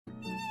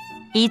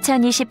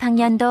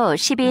2020학년도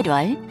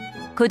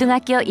 11월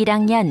고등학교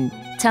 1학년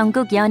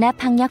전국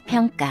연합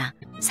학력평가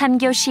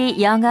 3교시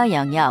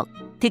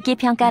영어영역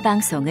듣기평가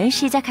방송을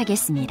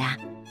시작하겠습니다.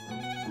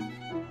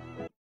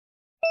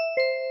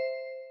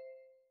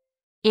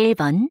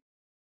 1번.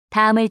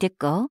 다음을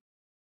듣고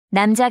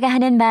남자가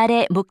하는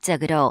말의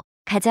목적으로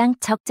가장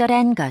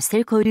적절한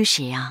것을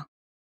고르시오.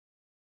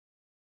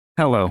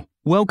 Hello,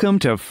 welcome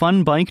to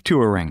Fun Bike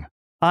Touring.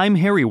 I'm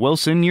Harry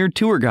Wilson, your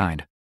tour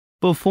guide.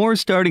 Before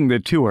starting the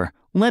tour,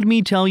 let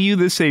me tell you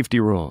the safety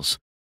rules.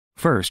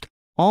 First,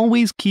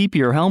 always keep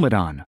your helmet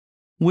on.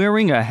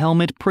 Wearing a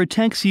helmet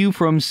protects you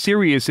from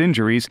serious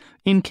injuries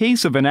in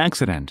case of an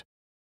accident.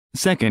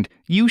 Second,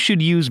 you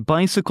should use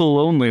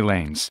bicycle-only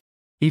lanes.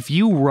 If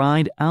you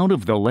ride out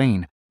of the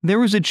lane,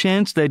 there is a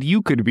chance that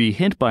you could be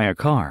hit by a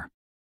car.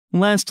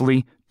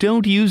 Lastly,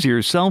 don't use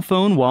your cell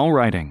phone while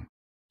riding.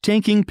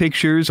 Taking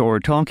pictures or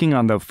talking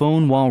on the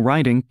phone while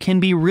riding can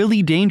be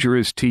really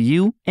dangerous to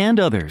you and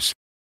others.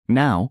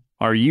 Now,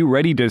 are you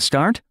ready to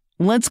start?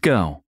 Let's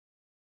go!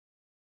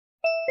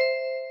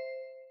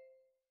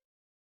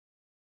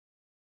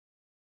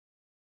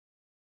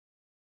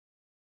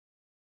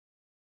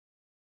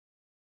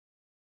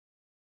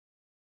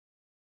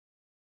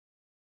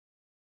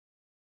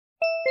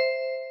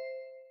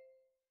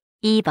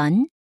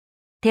 (2번)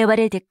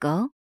 대화를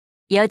듣고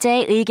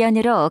여자의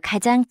의견으로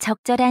가장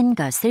적절한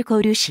것을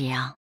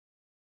고르시오.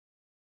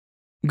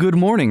 Good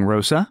morning,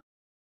 Rosa.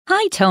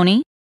 Hi,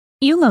 Tony.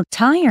 You look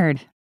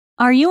tired.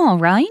 Are you all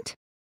right?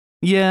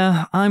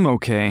 Yeah, I'm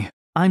okay.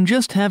 I'm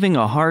just having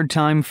a hard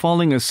time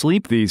falling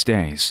asleep these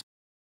days.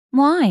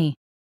 Why?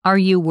 Are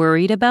you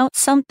worried about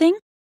something?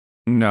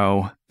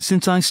 No,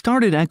 since I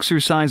started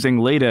exercising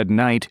late at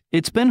night,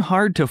 it's been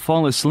hard to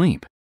fall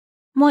asleep.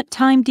 What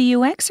time do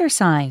you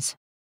exercise?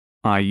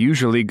 I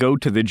usually go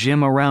to the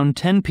gym around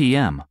 10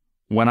 p.m.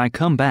 When I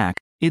come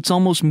back, it's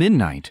almost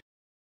midnight.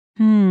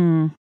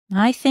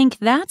 I think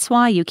that's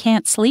why you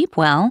can't sleep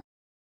well.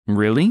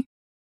 Really?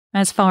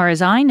 As far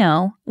as I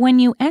know, when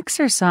you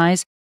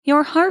exercise,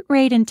 your heart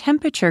rate and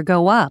temperature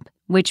go up,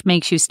 which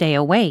makes you stay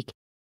awake.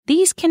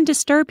 These can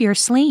disturb your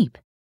sleep.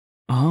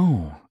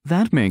 Oh,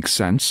 that makes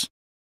sense.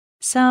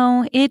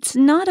 So, it's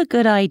not a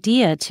good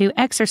idea to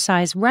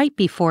exercise right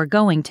before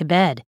going to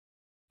bed.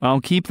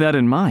 I'll keep that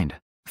in mind.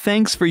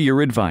 Thanks for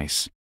your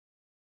advice.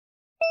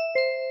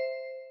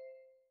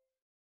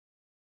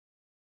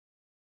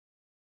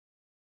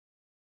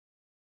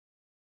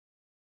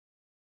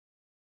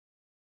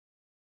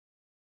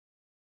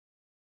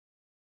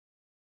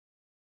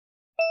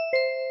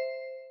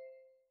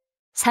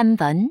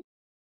 (3번)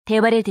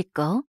 대화를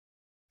듣고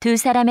두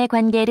사람의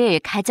관계를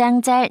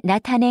가장 잘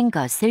나타낸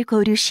것을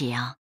고르시오.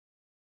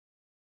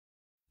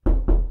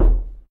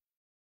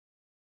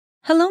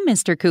 Hello,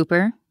 Mr.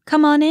 Cooper.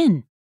 Come on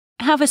in.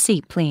 Have a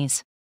seat,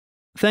 please.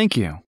 Thank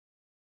you.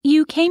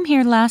 You came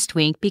here last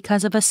week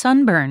because of a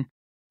sunburn.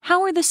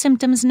 How are the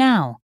symptoms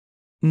now?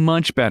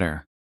 Much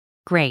better.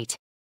 Great.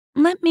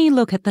 Let me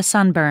look at the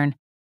sunburn.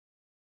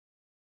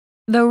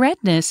 The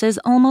redness is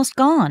almost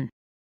gone.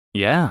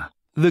 Yeah,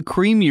 the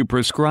cream you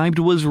prescribed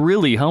was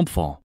really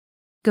helpful.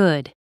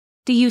 Good.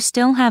 Do you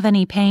still have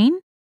any pain?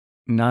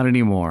 Not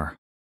anymore.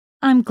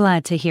 I'm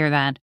glad to hear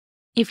that.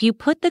 If you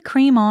put the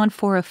cream on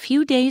for a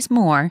few days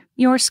more,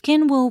 your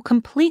skin will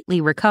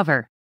completely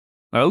recover.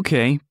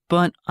 Okay,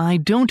 but I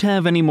don't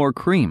have any more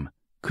cream.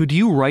 Could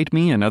you write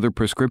me another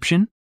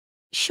prescription?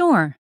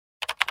 Sure.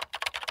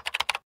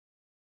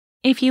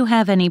 If you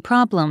have any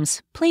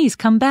problems, please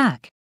come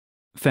back.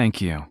 Thank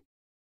you.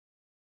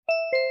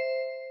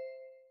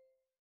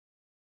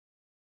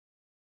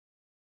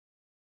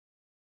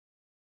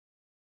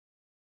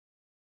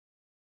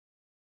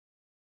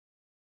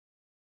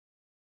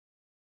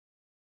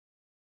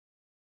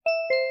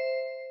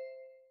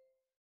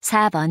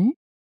 (4번)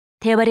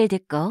 대화를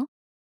듣고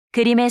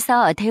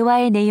그림에서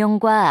대화의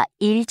내용과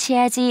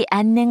일치하지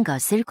않는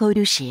것을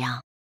고르시오.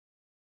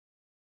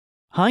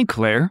 Hi,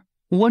 Claire.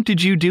 What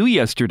did you do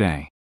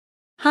yesterday?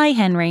 Hi,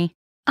 Henry.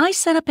 I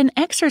set up an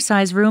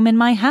exercise room in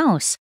my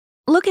house.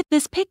 Look at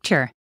this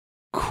picture.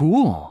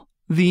 Cool.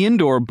 The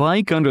indoor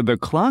bike under the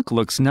clock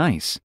looks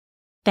nice.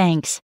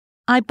 Thanks.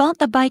 I bought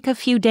the bike a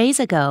few days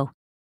ago.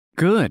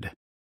 Good.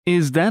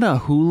 Is that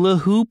a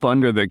hula hoop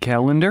under the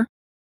calendar?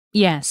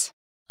 Yes.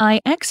 I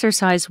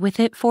exercise with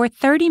it for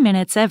 30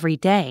 minutes every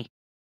day.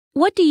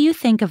 What do you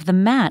think of the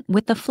mat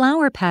with the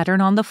flower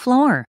pattern on the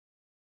floor?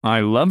 I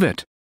love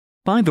it.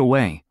 By the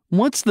way,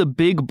 what's the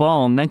big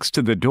ball next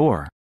to the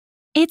door?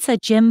 It's a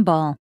gym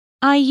ball.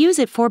 I use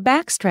it for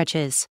back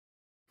stretches.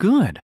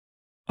 Good.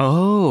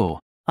 Oh,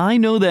 I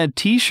know that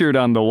t-shirt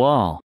on the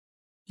wall.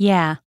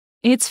 Yeah,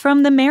 it's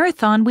from the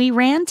marathon we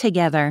ran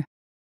together.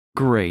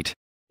 Great.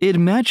 It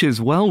matches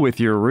well with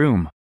your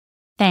room.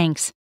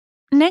 Thanks.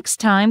 Next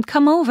time,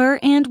 come over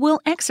and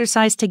we'll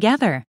exercise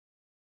together.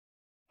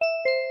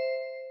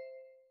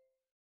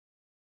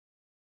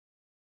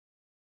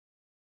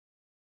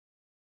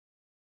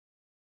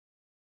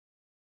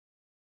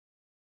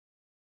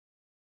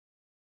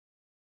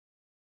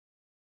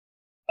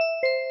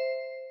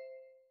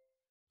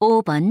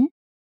 (5번)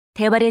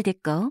 대화를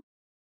듣고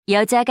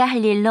여자가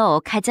할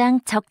일로 가장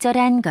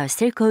적절한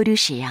것을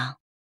고르시오.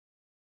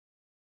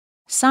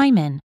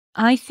 Simon,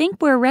 I think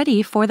we're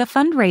ready for the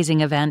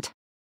fundraising event.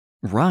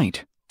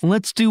 Right.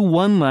 Let's do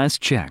one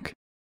last check.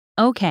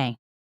 Okay.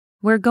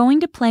 We're going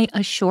to play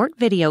a short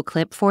video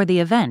clip for the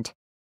event.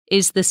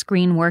 Is the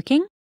screen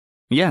working?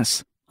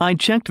 Yes, I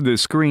checked the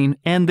screen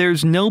and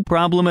there's no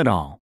problem at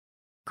all.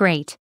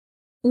 Great.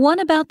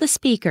 What about the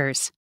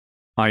speakers?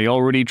 I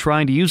already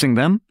tried using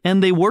them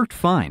and they worked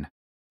fine.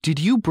 Did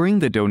you bring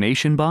the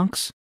donation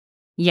box?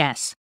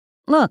 Yes.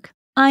 Look,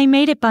 I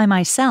made it by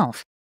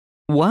myself.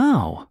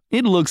 Wow,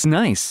 it looks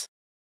nice.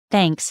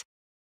 Thanks.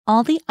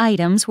 All the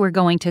items we're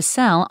going to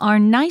sell are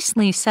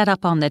nicely set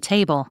up on the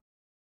table.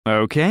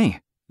 Okay,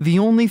 the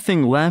only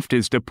thing left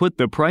is to put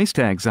the price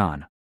tags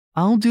on.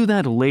 I'll do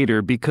that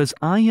later because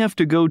I have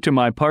to go to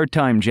my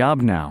part-time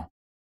job now.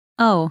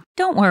 Oh,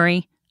 don't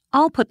worry.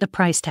 I'll put the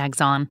price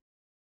tags on.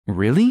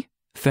 Really?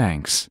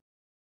 Thanks.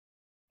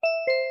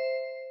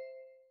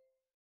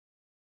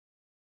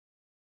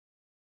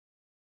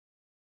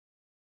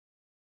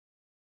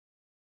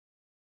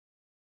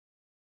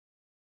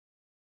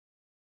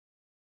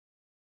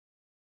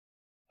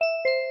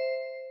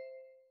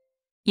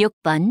 육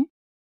번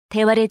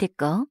대화를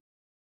듣고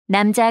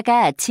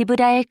남자가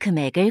지불할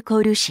금액을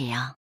고르시오.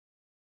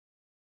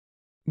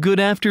 Good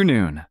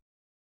afternoon.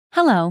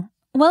 Hello.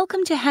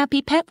 Welcome to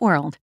Happy Pet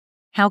World.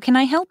 How can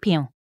I help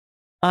you?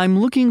 I'm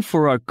looking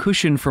for a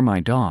cushion for my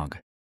dog.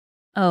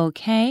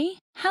 Okay.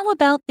 How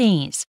about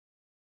these?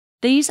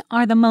 These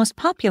are the most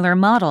popular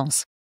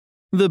models.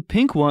 The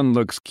pink one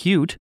looks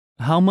cute.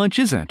 How much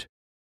is it?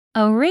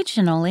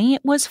 Originally,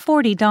 it was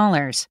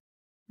 $40.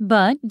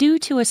 But due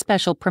to a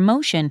special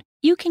promotion,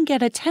 you can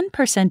get a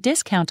 10%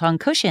 discount on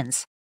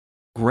cushions.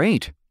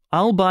 Great.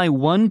 I'll buy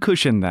one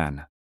cushion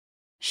then.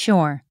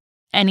 Sure.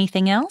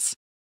 Anything else?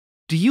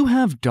 Do you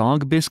have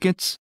dog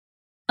biscuits?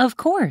 Of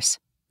course.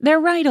 They're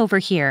right over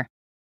here.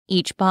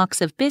 Each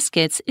box of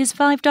biscuits is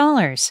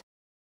 $5.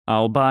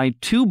 I'll buy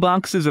 2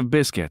 boxes of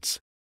biscuits.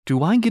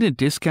 Do I get a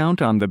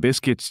discount on the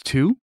biscuits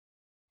too?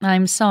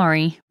 I'm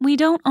sorry, we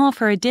don't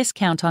offer a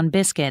discount on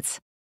biscuits.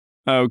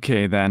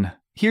 Okay then.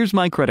 Here's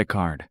my credit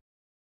card.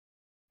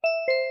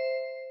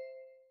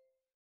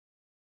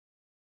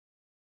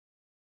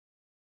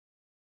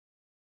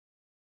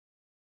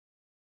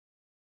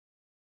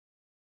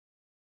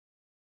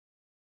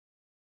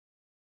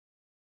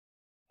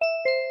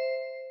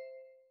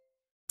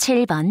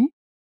 칠 번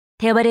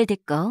대화를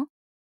듣고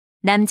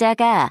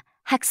남자가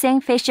학생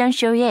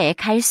패션쇼에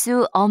갈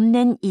수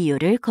없는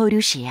이유를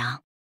고르시오.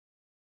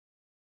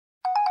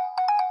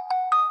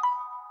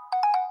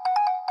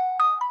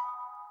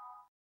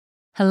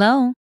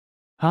 Hello?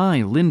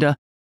 Hi, Linda.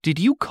 Did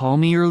you call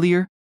me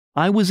earlier?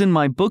 I was in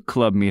my book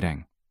club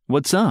meeting.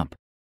 What's up?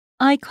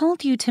 I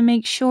called you to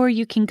make sure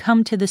you can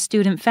come to the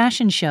student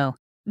fashion show.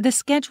 The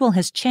schedule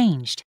has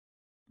changed.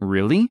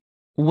 Really?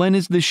 When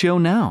is the show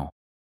now?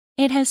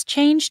 It has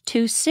changed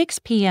to 6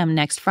 p.m.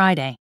 next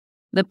Friday.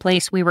 The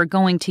place we were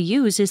going to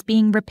use is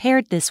being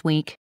repaired this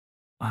week.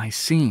 I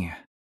see.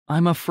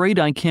 I'm afraid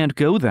I can't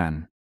go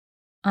then.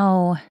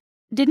 Oh,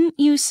 didn't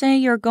you say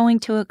you're going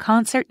to a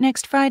concert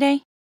next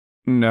Friday?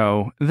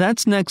 No,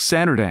 that's next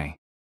Saturday.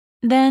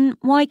 Then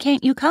why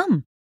can't you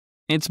come?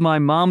 It's my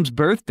mom's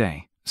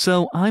birthday,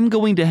 so I'm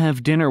going to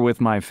have dinner with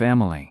my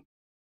family.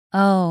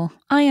 Oh,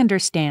 I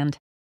understand.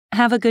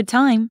 Have a good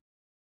time.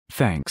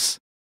 Thanks.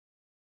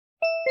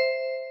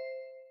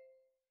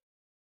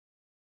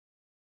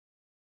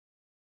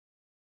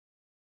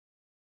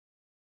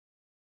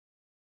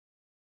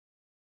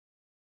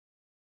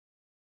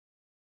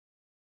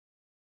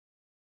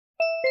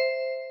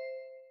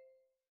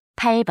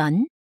 팔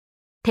번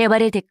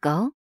대화를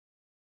듣고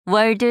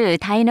월드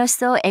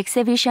다이너소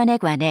엑스비션에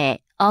관해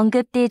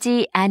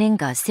언급되지 않은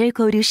것을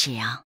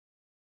고르시오.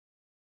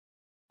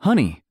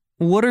 Honey,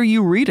 what are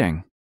you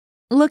reading?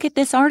 Look at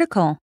this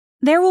article.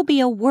 There will be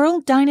a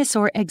World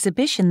Dinosaur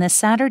exhibition this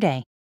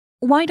Saturday.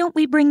 Why don't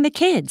we bring the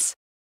kids?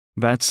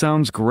 That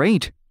sounds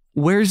great.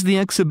 Where's the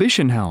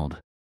exhibition held?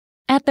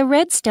 At the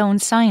Redstone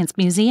Science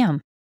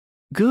Museum.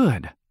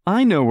 Good.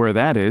 I know where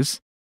that is.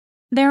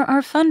 There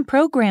are fun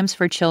programs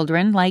for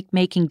children like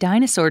making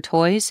dinosaur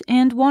toys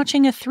and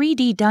watching a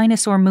 3D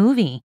dinosaur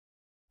movie.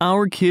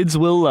 Our kids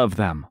will love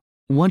them.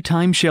 What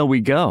time shall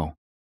we go?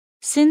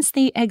 Since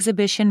the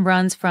exhibition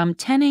runs from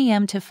 10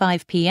 a.m. to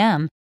 5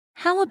 p.m.,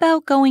 how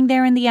about going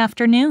there in the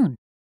afternoon?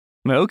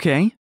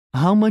 Okay.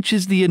 How much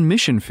is the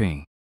admission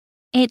fee?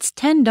 It's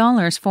 $10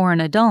 for an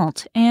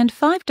adult and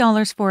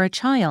 $5 for a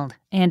child,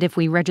 and if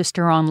we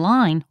register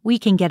online, we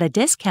can get a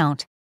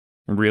discount.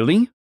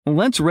 Really?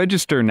 Let's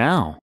register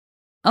now.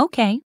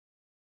 Okay.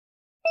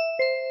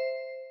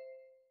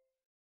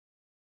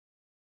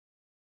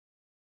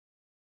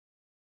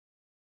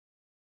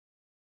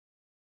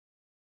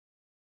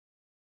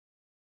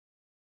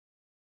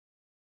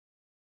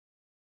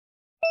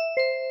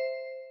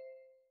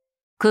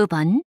 구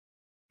번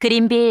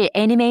그린빌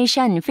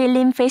애니메이션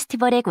필름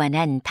페스티벌에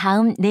관한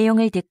다음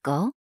내용을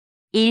듣고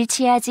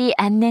일치하지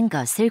않는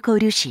것을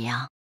고르시오.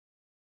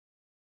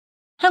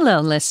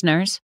 Hello,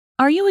 listeners.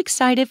 Are you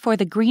excited for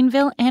the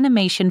Greenville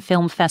Animation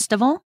Film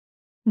Festival?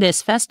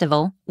 This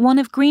festival, one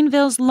of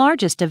Greenville's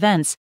largest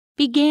events,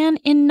 began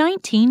in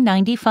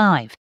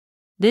 1995.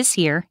 This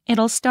year,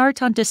 it'll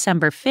start on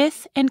December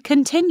 5th and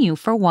continue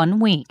for 1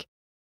 week.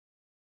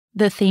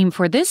 The theme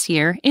for this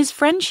year is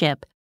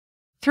friendship.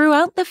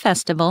 Throughout the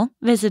festival,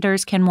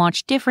 visitors can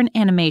watch different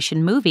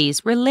animation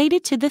movies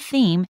related to the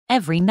theme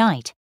every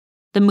night.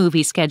 The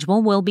movie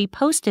schedule will be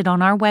posted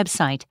on our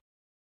website.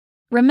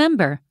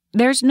 Remember,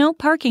 there's no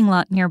parking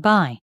lot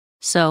nearby,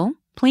 so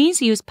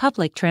please use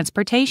public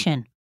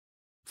transportation.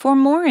 For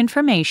more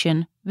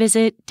information,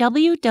 visit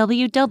www.gaff.com.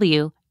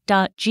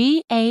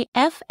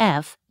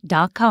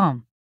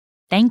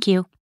 Thank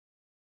you.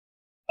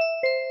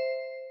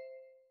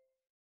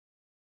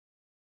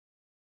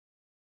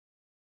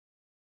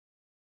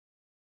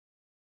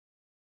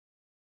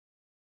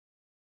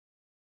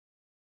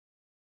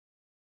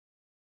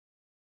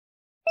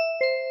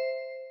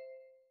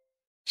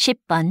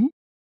 (10번)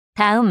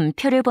 다음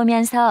표를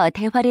보면서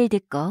대화를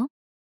듣고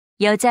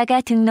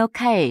여자가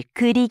등록할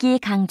그리기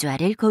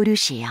강좌를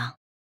고르시오.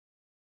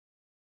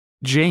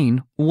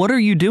 Jane, what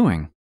are you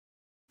doing?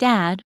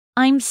 Dad,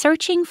 I'm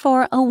searching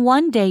for a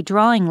one-day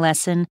drawing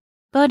lesson,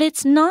 but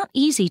it's not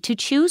easy to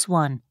choose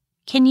one.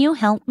 Can you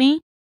help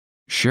me?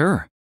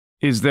 Sure.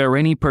 Is there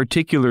any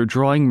particular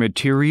drawing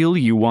material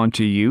you want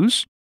to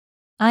use?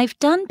 I've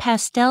done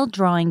pastel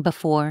drawing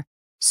before,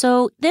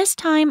 so this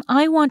time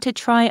I want to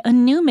try a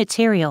new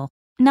material,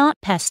 not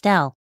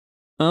pastel.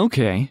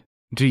 Okay.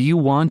 Do you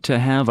want to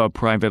have a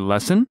private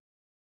lesson?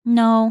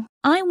 No,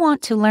 I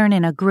want to learn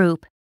in a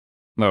group.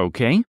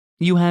 Okay.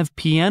 You have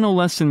piano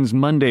lessons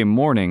Monday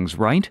mornings,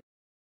 right?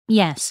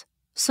 Yes,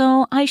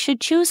 so I should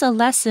choose a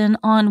lesson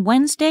on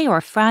Wednesday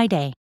or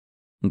Friday.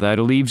 That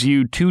leaves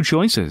you 2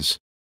 choices.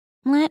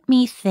 Let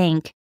me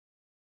think.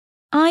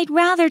 I'd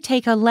rather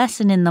take a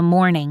lesson in the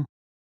morning.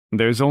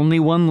 There's only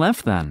 1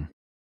 left then.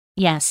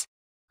 Yes,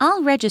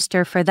 I'll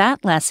register for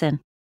that lesson.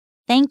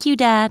 Thank you,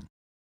 Dad.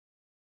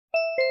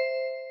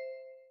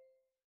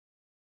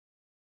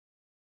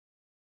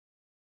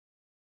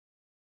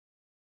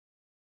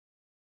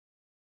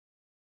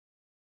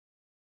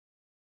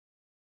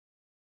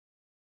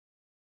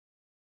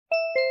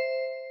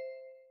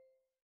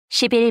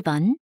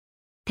 (11번)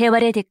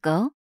 대화를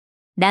듣고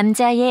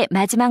남자의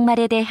마지막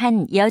말에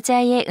대한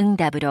여자의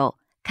응답으로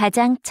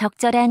가장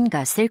적절한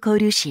것을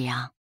고르시오.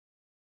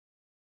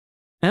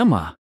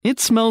 Emma, it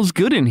smells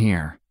good in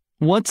here.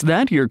 What's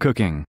that you're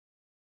cooking?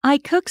 I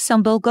cooked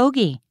some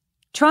bulgogi.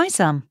 Try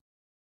some.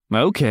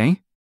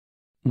 Okay.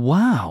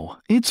 Wow,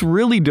 it's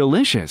really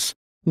delicious.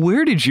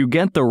 Where did you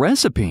get the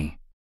recipe?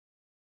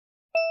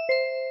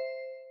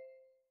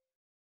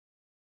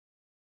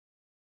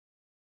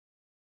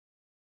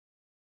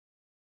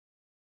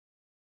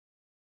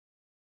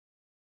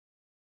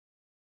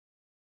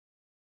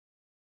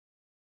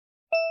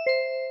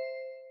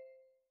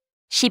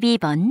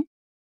 (12번)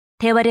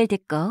 대화를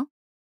듣고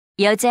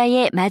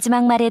여자의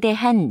마지막 말에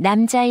대한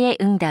남자의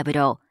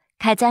응답으로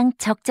가장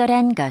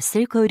적절한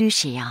것을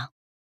고르시오.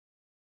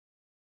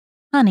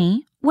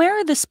 Honey, where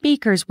are the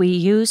speakers we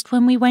used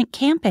when we went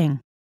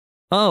camping?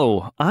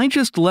 Oh, I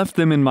just left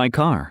them in my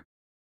car.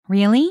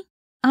 Really?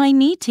 I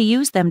need to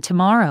use them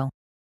tomorrow.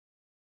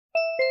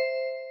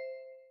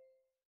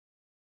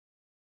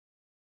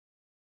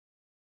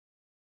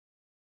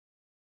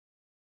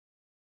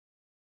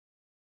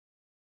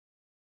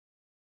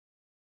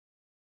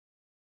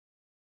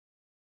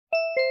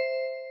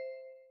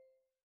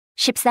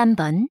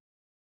 (13번)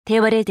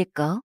 대화를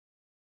듣고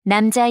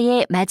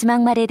남자의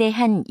마지막 말에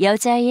대한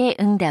여자의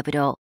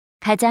응답으로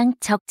가장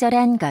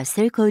적절한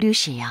것을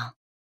고르시오.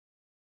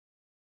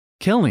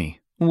 Kelly,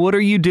 what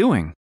are you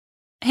doing?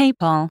 Hey,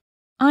 Paul.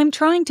 I'm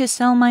trying to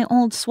sell my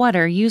old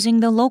sweater using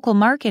the local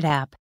market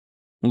app.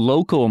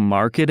 Local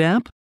market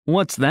app?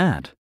 What's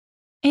that?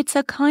 It's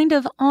a kind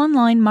of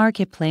online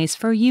marketplace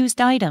for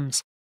used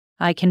items.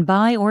 I can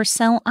buy or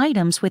sell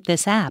items with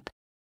this app.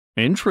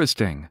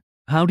 Interesting.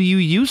 How do you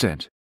use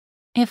it?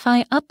 If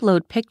I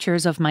upload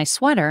pictures of my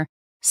sweater,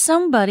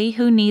 somebody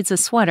who needs a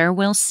sweater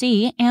will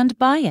see and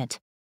buy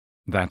it.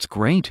 That's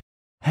great.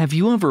 Have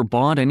you ever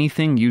bought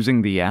anything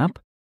using the app?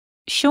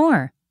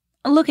 Sure.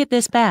 Look at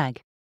this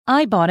bag.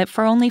 I bought it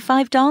for only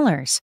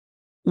 $5.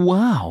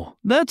 Wow,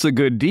 that's a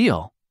good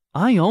deal.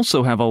 I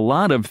also have a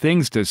lot of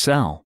things to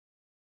sell.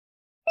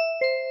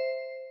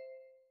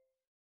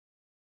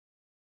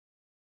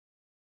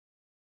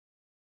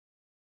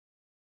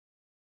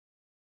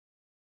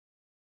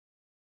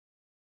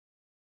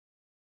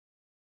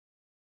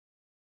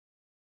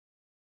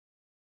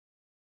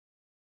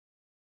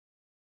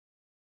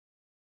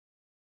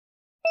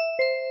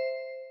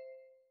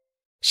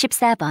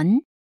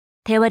 (14번)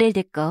 대화를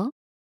듣고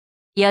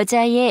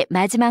여자의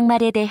마지막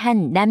말에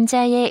대한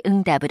남자의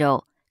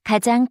응답으로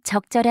가장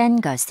적절한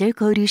것을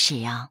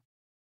고르시오.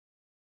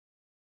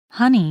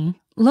 Honey,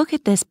 look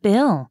at this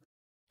bill.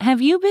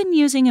 Have you been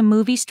using a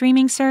movie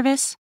streaming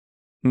service?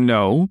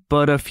 No,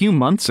 but a few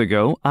months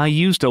ago I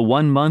used a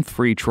 1-month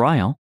free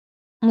trial.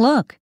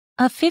 Look,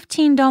 A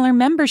 $15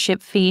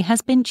 membership fee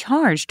has been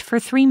charged for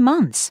 3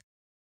 months.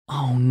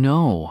 Oh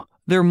no,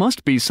 there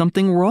must be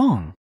something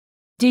wrong.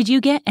 Did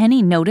you get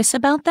any notice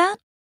about that?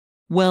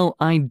 Well,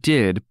 I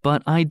did,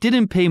 but I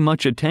didn't pay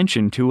much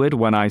attention to it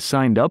when I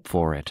signed up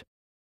for it.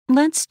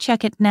 Let's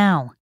check it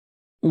now.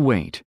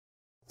 Wait.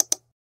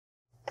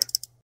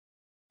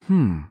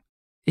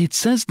 It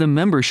says the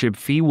membership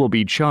fee will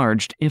be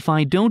charged if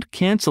I don't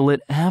cancel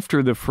it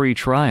after the free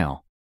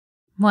trial.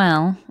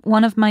 Well,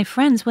 one of my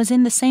friends was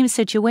in the same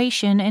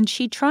situation and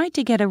she tried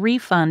to get a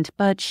refund,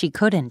 but she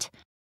couldn't.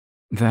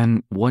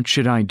 Then what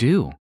should I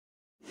do?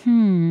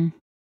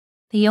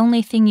 The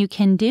only thing you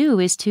can do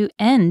is to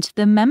end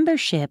the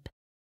membership.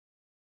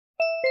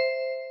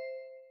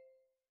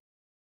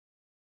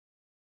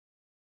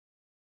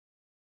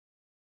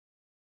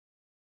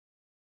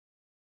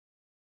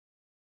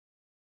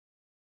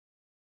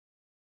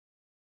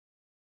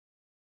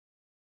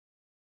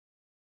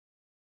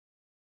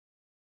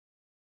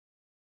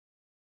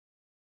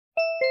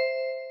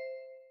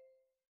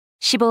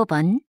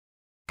 (15번)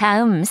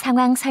 다음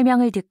상황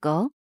설명을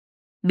듣고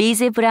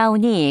미즈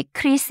브라운이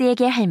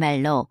크리스에게 할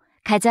말로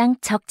가장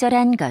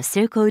적절한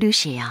것을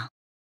고르시오.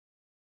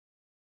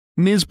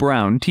 Ms.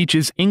 Brown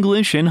teaches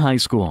English in high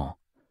school.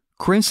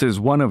 Chris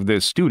is one of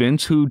the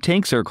students who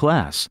takes her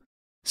class.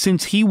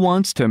 Since he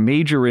wants to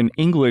major in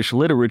English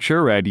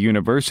literature at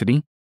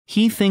university,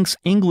 he thinks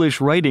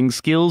English writing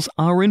skills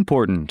are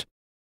important.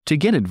 To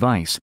get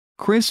advice,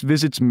 Chris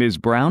visits Ms.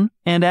 Brown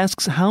and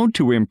asks how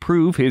to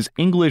improve his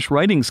English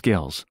writing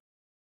skills.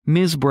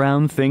 Ms.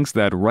 Brown thinks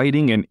that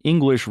writing in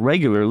English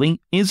regularly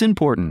is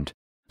important,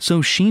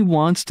 so she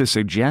wants to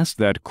suggest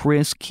that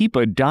Chris keep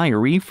a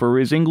diary for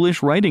his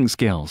English writing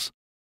skills.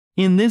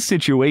 In this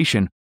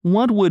situation,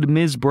 what would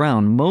Ms.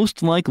 Brown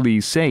most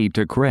likely say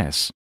to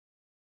Chris?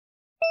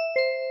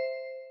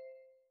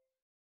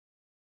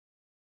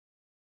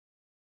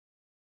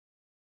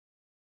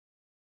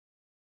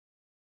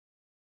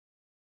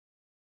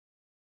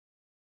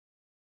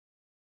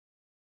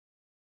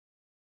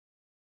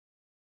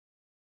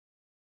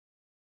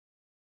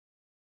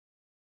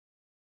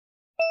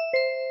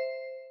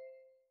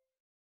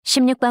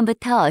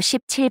 (16번부터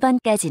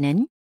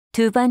 17번까지는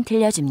 2번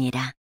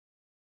들려줍니다.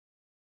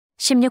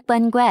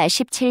 16번과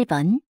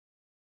 17번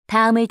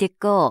다음을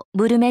듣고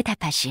물음에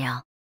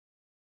답하시오.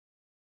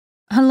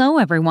 Hello,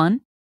 everyone.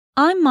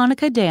 I'm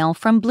Monica Dale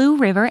from Blue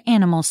River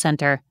Animal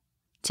Center.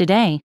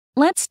 Today,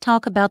 let's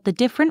talk about the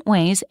different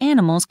ways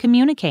animals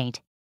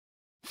communicate.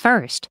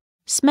 First,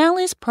 smell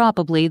is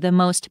probably the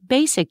most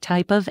basic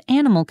type of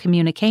animal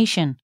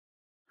communication.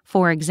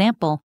 For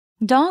example,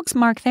 dogs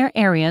mark their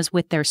areas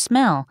with their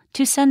smell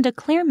to send a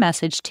clear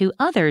message to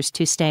others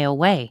to stay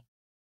away.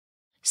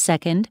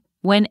 Second,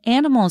 when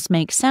animals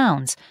make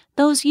sounds,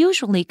 those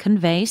usually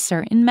convey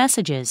certain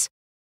messages.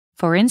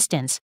 For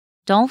instance,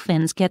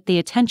 dolphins get the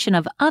attention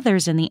of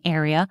others in the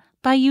area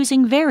by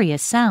using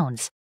various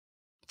sounds.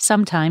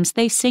 Sometimes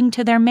they sing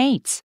to their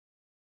mates.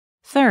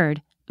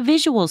 Third,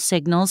 visual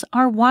signals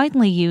are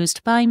widely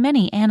used by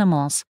many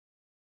animals.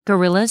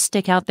 Gorillas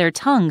stick out their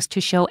tongues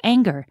to show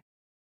anger.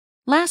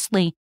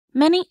 Lastly,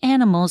 many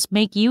animals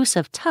make use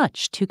of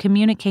touch to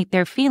communicate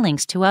their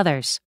feelings to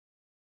others.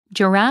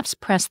 Giraffes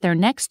press their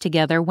necks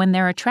together when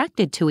they're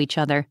attracted to each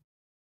other.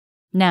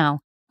 Now,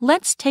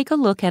 let's take a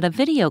look at a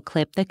video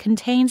clip that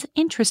contains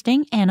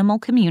interesting animal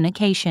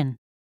communication.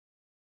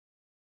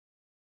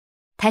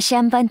 다시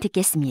한번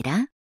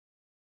듣겠습니다.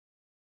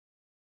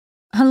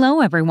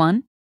 Hello,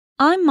 everyone.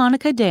 I'm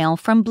Monica Dale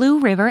from Blue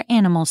River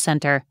Animal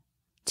Center.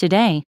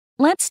 Today,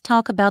 let's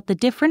talk about the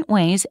different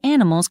ways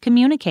animals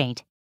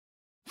communicate.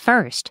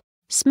 First,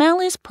 smell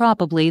is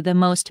probably the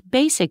most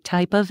basic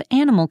type of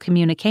animal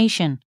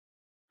communication.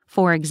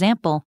 For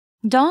example,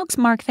 dogs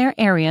mark their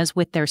areas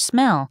with their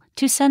smell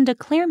to send a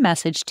clear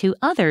message to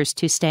others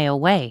to stay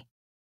away.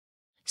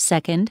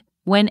 Second,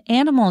 when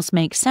animals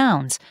make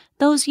sounds,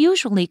 those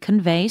usually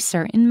convey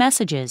certain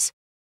messages.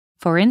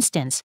 For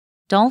instance,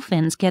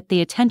 dolphins get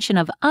the attention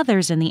of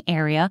others in the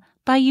area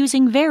by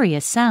using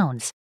various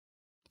sounds.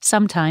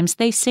 Sometimes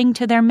they sing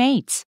to their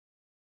mates.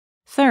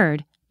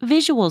 Third,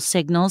 visual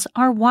signals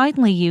are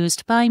widely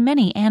used by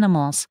many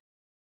animals.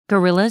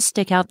 Gorillas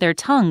stick out their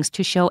tongues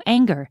to show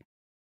anger.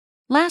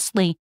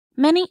 Lastly,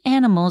 many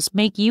animals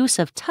make use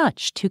of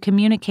touch to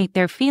communicate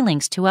their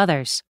feelings to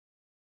others.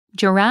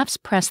 Giraffes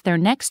press their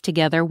necks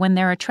together when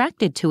they're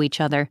attracted to each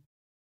other.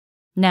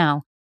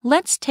 Now,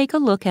 let's take a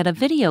look at a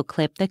video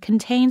clip that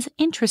contains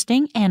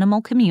interesting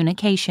animal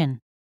communication.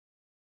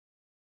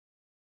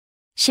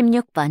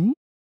 16번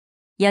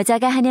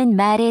여자가 하는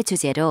말의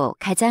주제로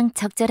가장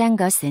적절한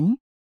것은?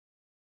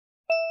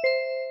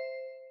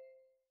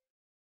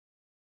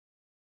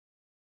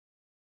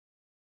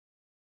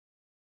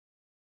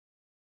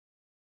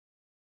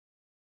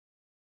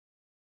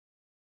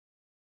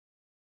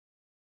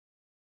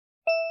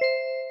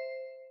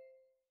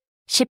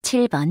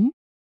 (17번)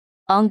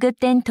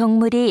 언급된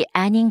동물이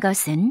아닌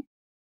것은?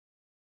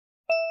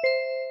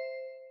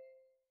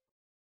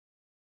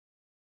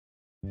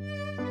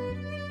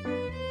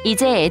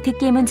 이제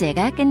듣기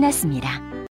문제가 끝났습니다.